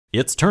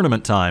It's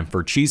tournament time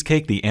for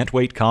Cheesecake the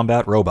Antweight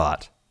Combat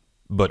Robot.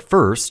 But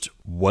first,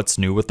 what's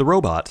new with the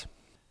robot?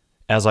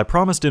 As I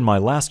promised in my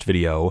last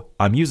video,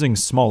 I'm using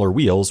smaller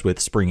wheels with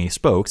springy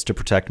spokes to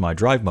protect my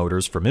drive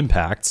motors from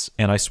impacts,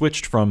 and I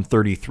switched from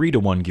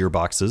 33:1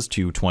 gearboxes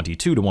to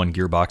 22:1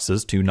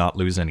 gearboxes to not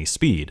lose any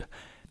speed.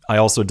 I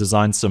also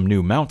designed some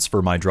new mounts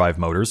for my drive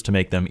motors to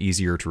make them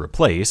easier to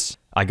replace.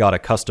 I got a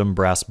custom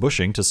brass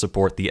bushing to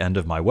support the end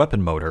of my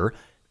weapon motor,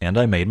 and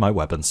I made my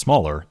weapon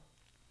smaller.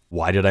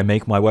 Why did I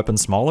make my weapon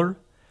smaller?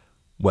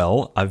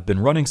 Well, I've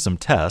been running some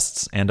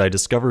tests, and I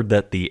discovered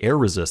that the air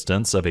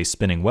resistance of a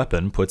spinning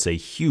weapon puts a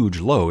huge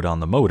load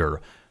on the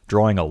motor,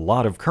 drawing a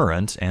lot of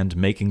current and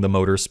making the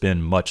motor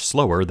spin much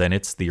slower than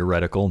its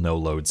theoretical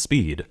no-load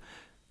speed.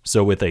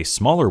 So with a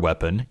smaller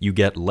weapon, you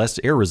get less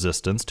air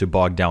resistance to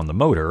bog down the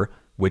motor,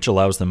 which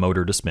allows the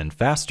motor to spin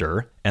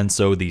faster, and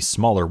so the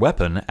smaller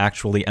weapon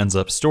actually ends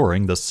up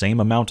storing the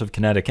same amount of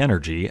kinetic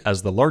energy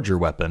as the larger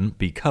weapon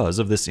because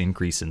of this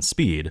increase in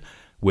speed,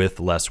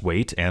 with less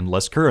weight and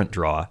less current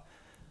draw.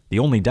 The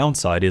only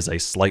downside is a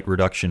slight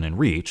reduction in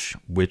reach,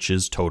 which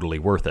is totally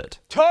worth it.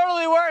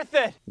 Totally worth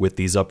it! With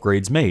these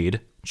upgrades made,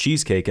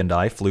 Cheesecake and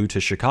I flew to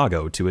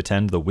Chicago to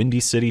attend the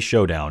Windy City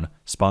Showdown,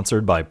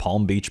 sponsored by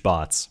Palm Beach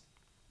Bots.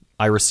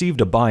 I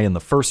received a bye in the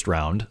first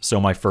round, so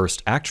my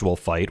first actual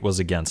fight was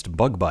against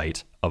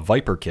Bugbite, a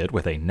Viper kit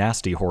with a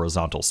nasty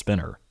horizontal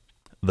spinner.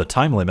 The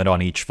time limit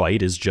on each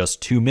fight is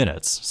just 2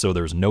 minutes, so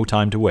there's no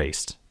time to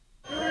waste.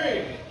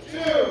 3, 2,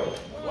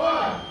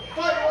 1,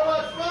 fight,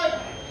 robots, fight!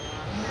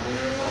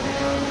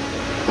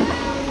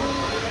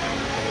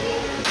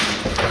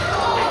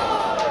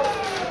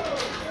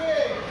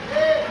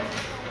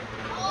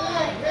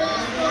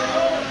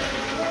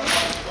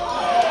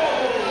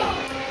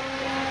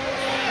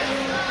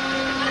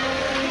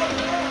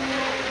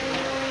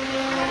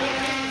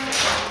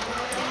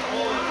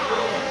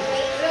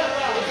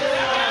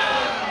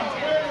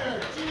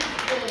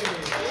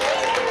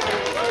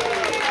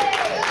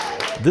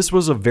 This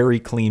was a very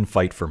clean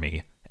fight for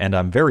me, and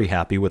I'm very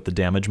happy with the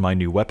damage my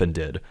new weapon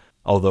did,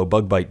 although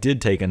Bugbite did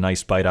take a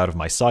nice bite out of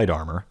my side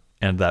armor,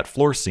 and that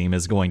floor seam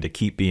is going to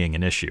keep being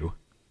an issue.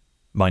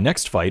 My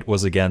next fight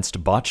was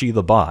against Bocchi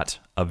the Bot,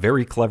 a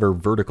very clever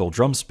vertical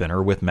drum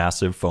spinner with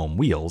massive foam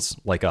wheels,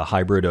 like a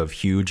hybrid of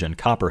Huge and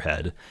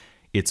Copperhead.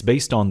 It's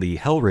based on the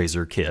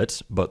Hellraiser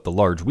kit, but the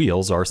large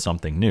wheels are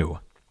something new.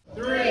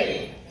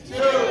 3, 2,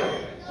 1,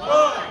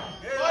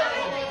 fight,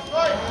 robots,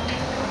 fight!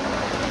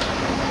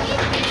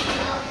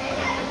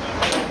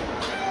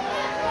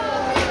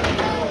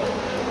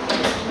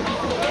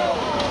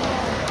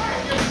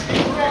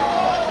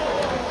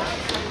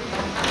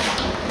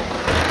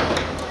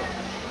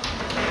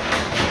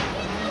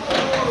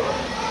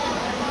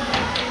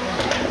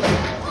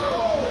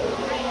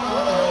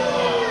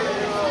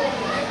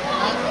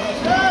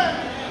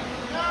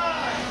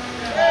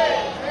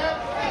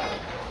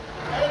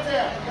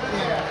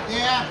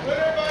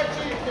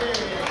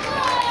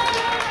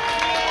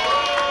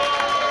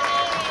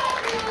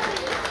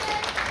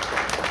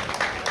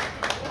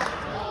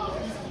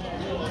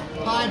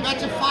 I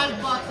bet you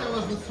 $5 it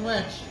was the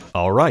switch.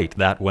 Alright,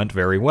 that went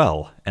very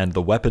well, and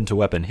the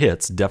weapon-to-weapon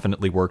hits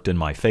definitely worked in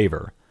my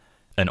favor.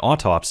 An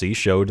autopsy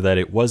showed that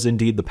it was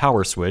indeed the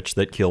power switch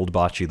that killed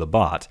Bocchi the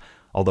Bot,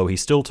 although he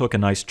still took a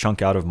nice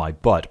chunk out of my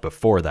butt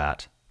before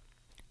that.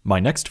 My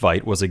next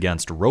fight was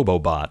against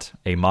Robobot,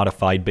 a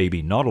modified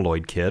baby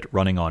nautiloid kit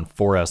running on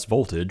 4S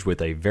voltage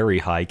with a very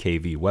high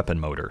kV weapon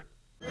motor.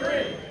 3,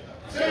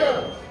 2,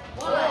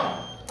 1,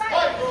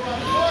 fight,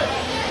 robots, fight!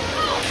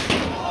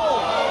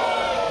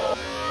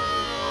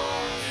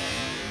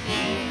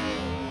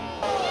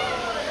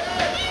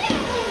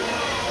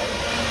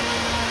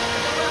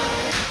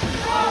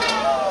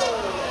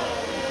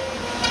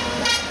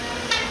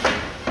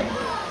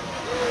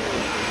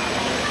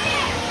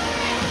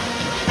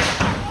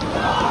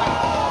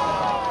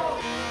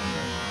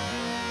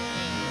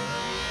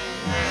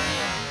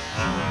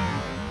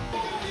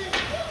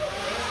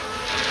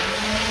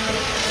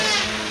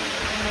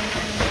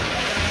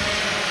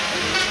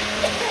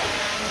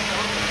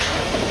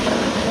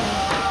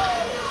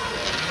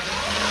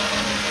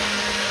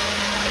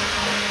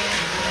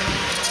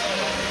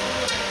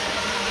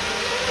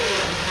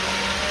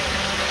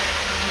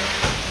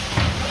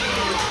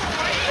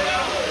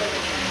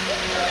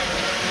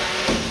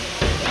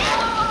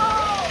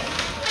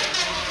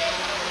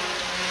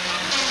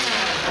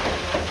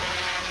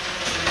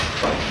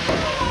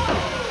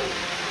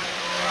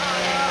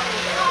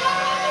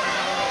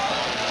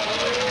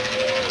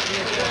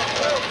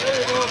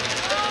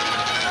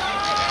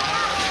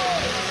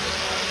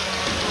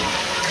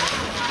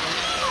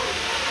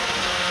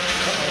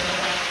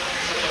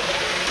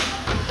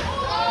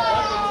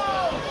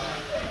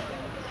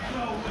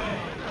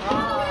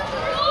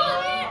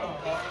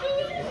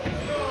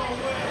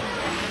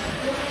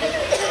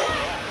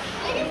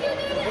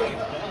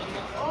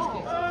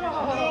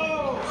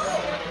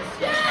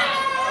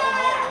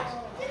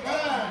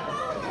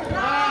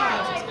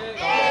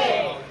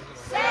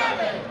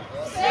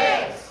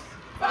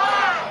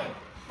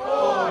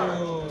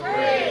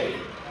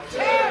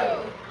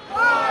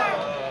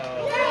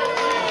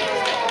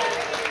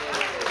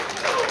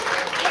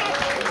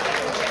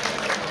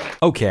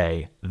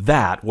 Okay,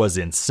 that was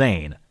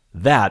insane.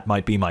 That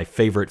might be my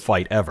favorite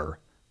fight ever.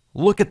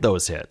 Look at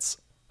those hits.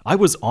 I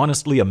was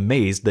honestly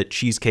amazed that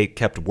Cheesecake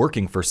kept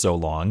working for so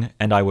long,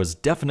 and I was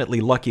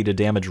definitely lucky to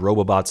damage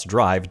Robobot's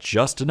drive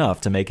just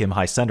enough to make him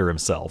high center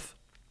himself.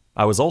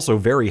 I was also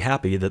very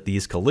happy that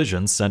these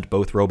collisions sent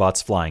both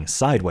robots flying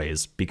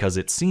sideways, because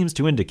it seems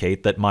to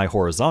indicate that my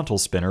horizontal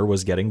spinner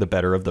was getting the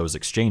better of those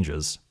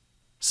exchanges.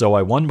 So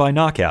I won by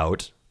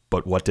knockout,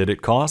 but what did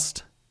it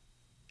cost?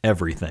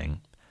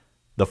 Everything.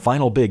 The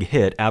final big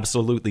hit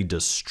absolutely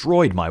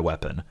destroyed my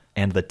weapon,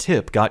 and the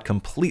tip got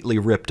completely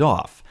ripped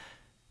off.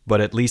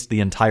 But at least the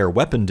entire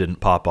weapon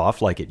didn't pop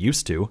off like it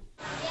used to.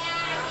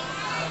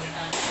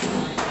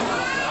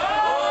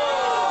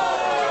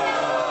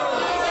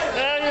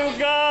 There you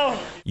go!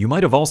 You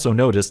might have also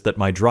noticed that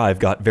my drive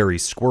got very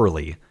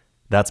squirrely.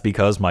 That's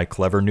because my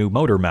clever new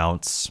motor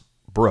mounts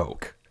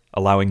broke,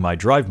 allowing my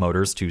drive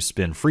motors to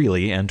spin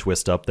freely and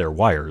twist up their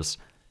wires.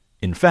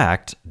 In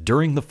fact,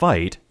 during the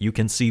fight, you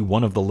can see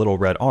one of the little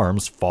red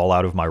arms fall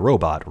out of my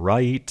robot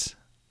right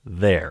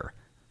there.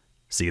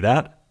 See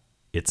that?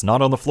 It's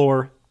not on the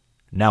floor.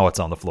 Now it's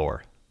on the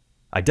floor.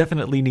 I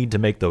definitely need to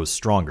make those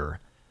stronger.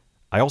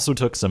 I also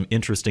took some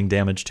interesting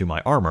damage to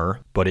my armor,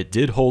 but it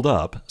did hold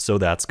up, so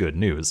that's good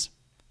news.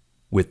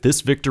 With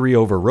this victory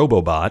over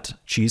Robobot,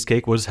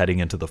 Cheesecake was heading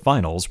into the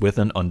finals with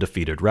an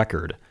undefeated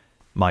record.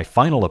 My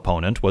final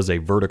opponent was a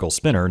vertical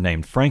spinner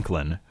named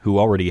Franklin, who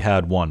already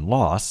had one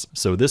loss,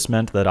 so this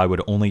meant that I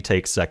would only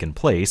take second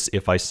place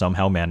if I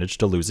somehow managed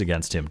to lose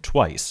against him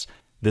twice.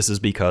 This is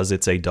because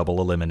it's a double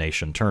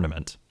elimination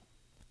tournament.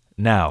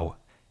 Now,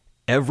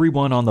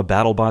 everyone on the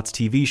BattleBots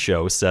TV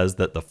show says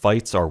that the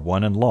fights are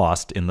won and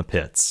lost in the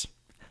pits.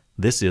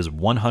 This is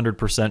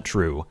 100%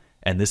 true,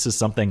 and this is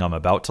something I'm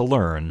about to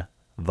learn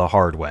the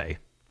hard way.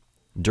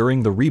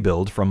 During the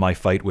rebuild from my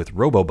fight with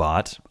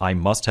Robobot, I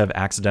must have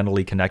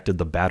accidentally connected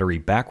the battery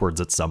backwards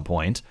at some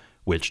point,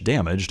 which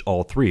damaged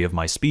all three of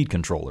my speed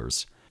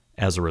controllers.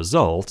 As a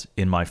result,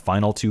 in my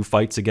final two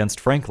fights against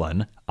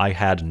Franklin, I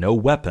had no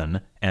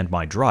weapon, and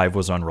my drive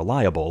was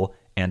unreliable,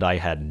 and I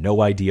had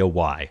no idea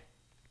why.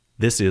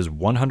 This is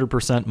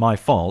 100% my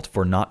fault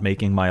for not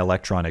making my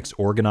electronics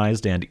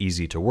organized and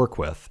easy to work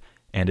with,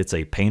 and it's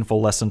a painful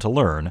lesson to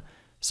learn,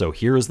 so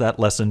here is that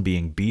lesson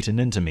being beaten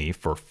into me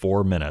for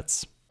 4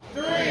 minutes.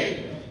 3,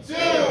 2,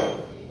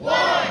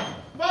 1,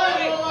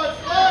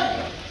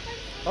 fight!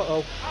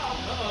 Uh-oh.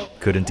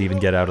 Couldn't even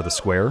get out of the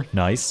square.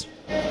 Nice.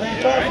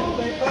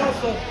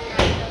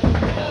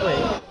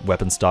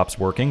 Weapon stops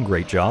working.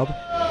 Great job.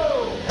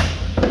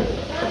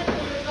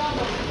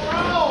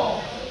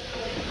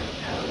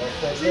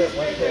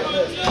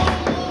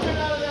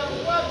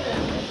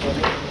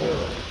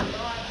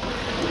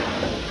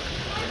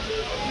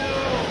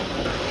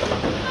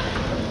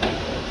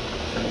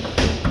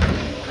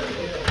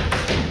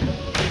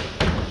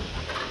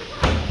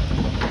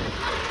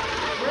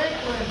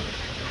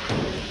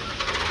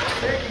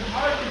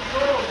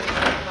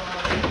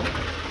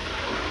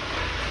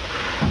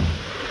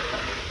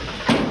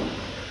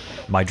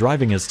 My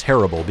driving is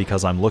terrible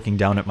because I'm looking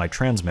down at my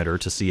transmitter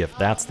to see if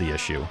that's the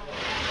issue.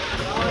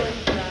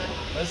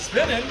 It's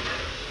spinning.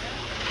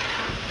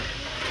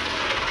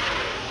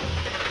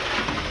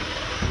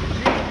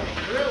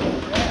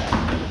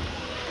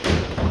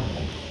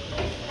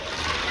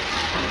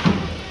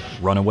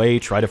 Run away,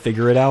 try to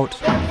figure it out.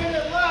 1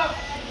 minute left!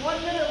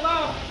 1 minute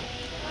left!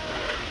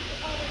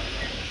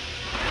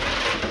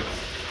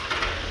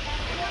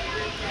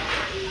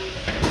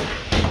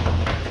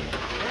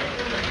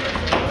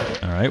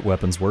 Alright,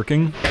 weapon's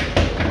working.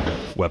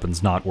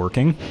 Weapon's not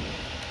working.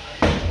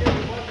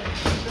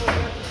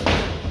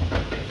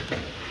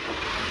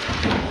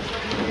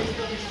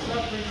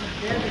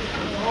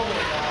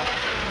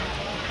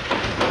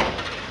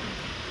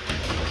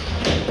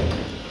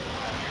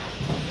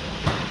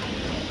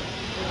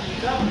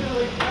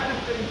 Definitely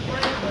benefiting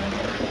Franklin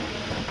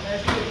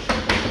as he is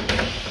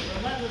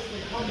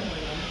relentlessly pummeling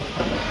him.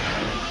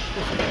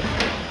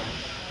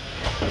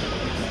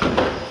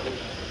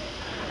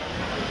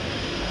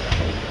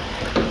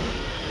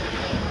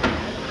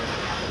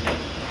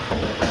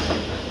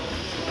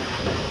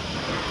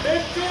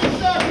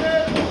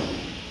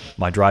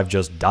 My drive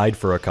just died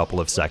for a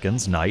couple of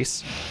seconds.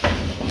 Nice.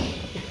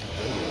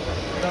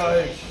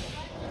 Nice.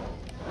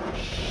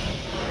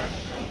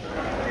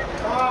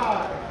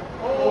 5,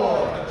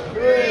 4,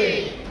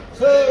 3,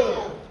 2,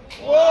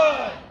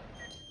 1.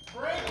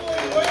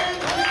 Franklin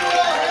wins the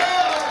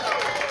head.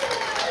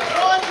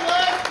 One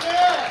last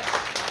match.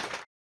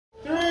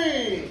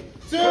 3,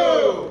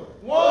 2,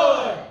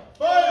 1.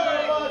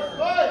 Fight, Robots,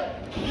 fight.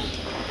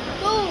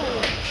 Oh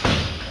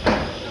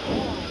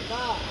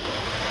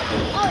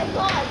my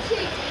god,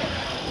 Cheesecake!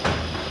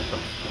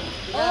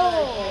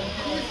 Oh!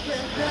 He's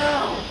been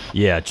down.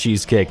 Yeah,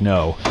 Cheesecake,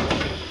 no.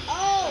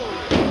 Oh!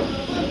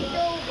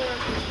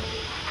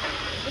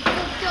 It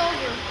flipped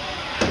over.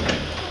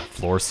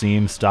 Floor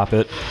seam, stop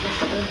it.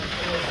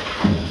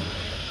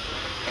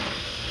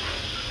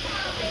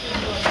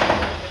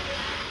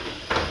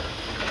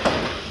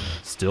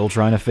 Still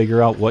trying to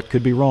figure out what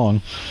could be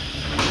wrong.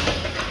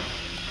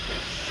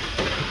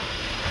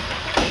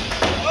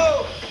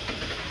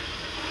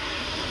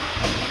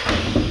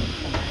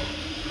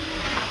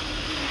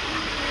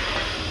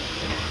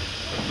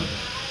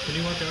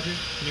 you watch out here?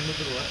 Can you move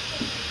to the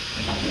left?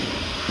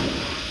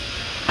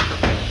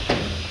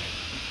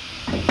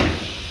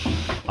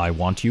 I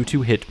want you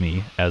to hit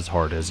me as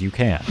hard as you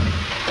can.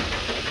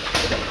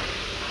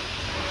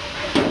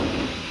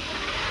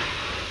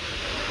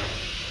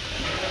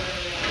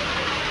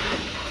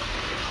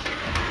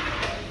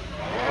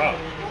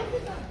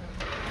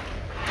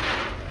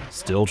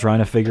 Still trying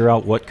to figure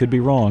out what could be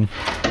wrong.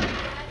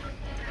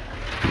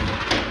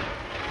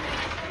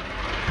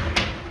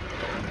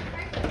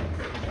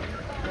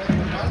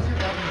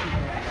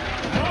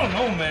 I don't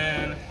know,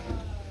 man.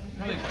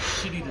 Probably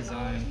shitty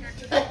design.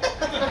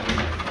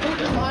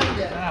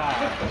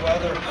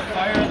 Weather.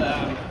 Fire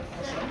them.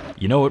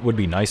 You know what would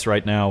be nice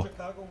right now?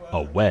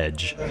 A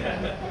wedge.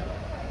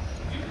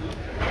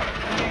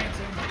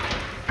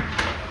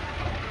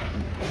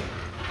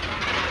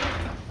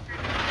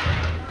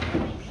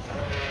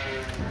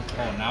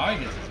 Oh, now I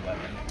get this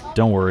weapon.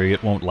 Don't worry,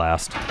 it won't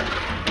last.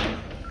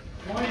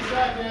 20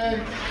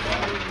 seconds.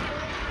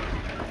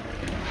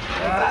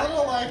 A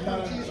little life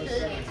on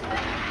Cheesecake.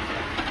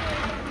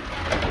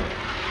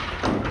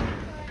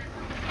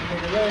 You're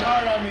making really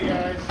hard on me,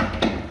 guys.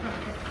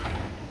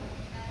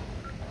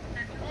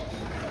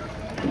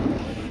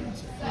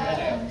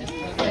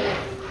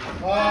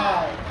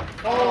 Five,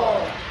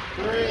 four,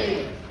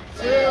 three,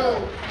 two,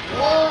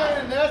 one,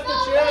 and that's the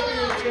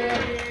championship.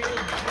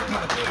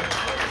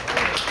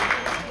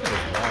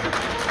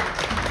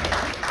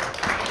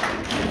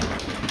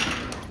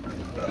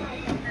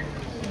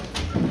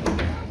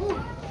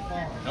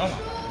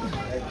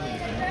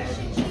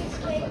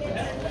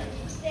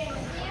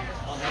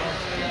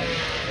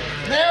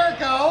 There it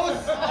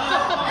goes.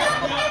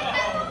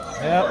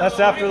 Yeah, that's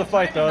after the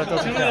fight, though. It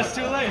doesn't count. It's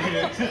too late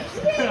here.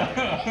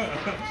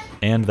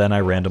 And then I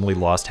randomly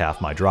lost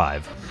half my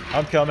drive.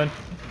 I'm coming.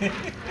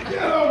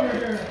 Get over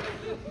here.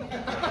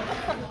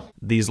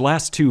 These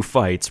last two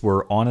fights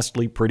were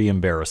honestly pretty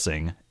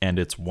embarrassing, and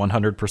it's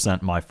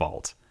 100% my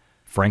fault.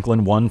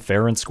 Franklin won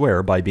fair and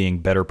square by being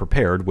better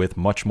prepared with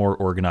much more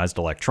organized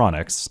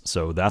electronics,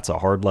 so that's a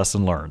hard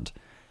lesson learned.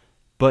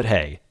 But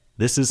hey,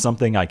 this is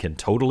something I can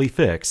totally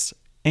fix,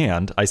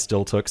 and I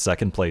still took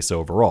second place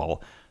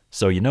overall.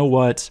 So you know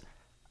what?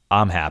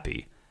 I'm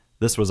happy.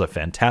 This was a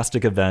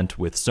fantastic event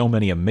with so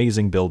many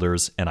amazing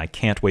builders, and I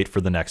can't wait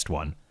for the next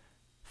one.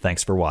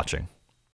 Thanks for watching.